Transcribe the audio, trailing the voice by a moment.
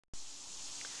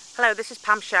Hello, this is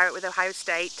Pam Sherritt with Ohio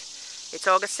State. It's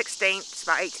August 16th, it's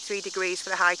about 83 degrees for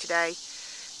the high today.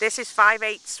 This is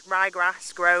 5/8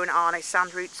 ryegrass grown on a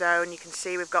sand root zone. You can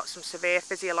see we've got some severe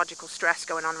physiological stress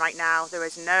going on right now. There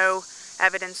is no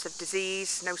evidence of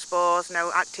disease, no spores,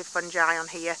 no active fungi on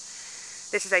here.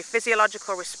 This is a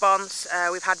physiological response.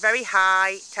 We've had very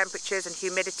high temperatures and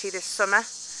humidity this summer,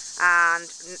 and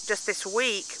just this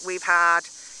week we've had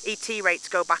ET rates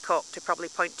go back up to probably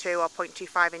 0.2 or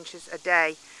 0.25 inches a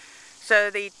day.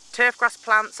 So the turfgrass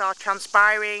plants are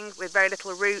transpiring with very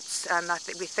little roots, and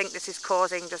we think this is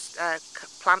causing just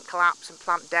plant collapse and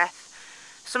plant death.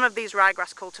 Some of these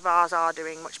ryegrass cultivars are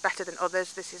doing much better than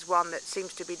others. This is one that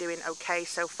seems to be doing okay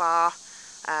so far.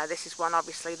 This is one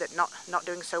obviously that not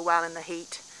doing so well in the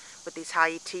heat with these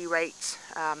high ET rates.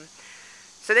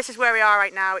 So this is where we are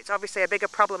right now. It's obviously a bigger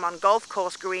problem on golf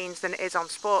course greens than it is on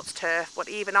sports turf, but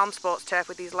even on sports turf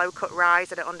with these low cut ryes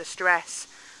that are under stress,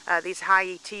 these high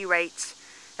ET rates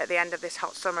at the end of this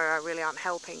hot summer really aren't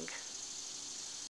helping.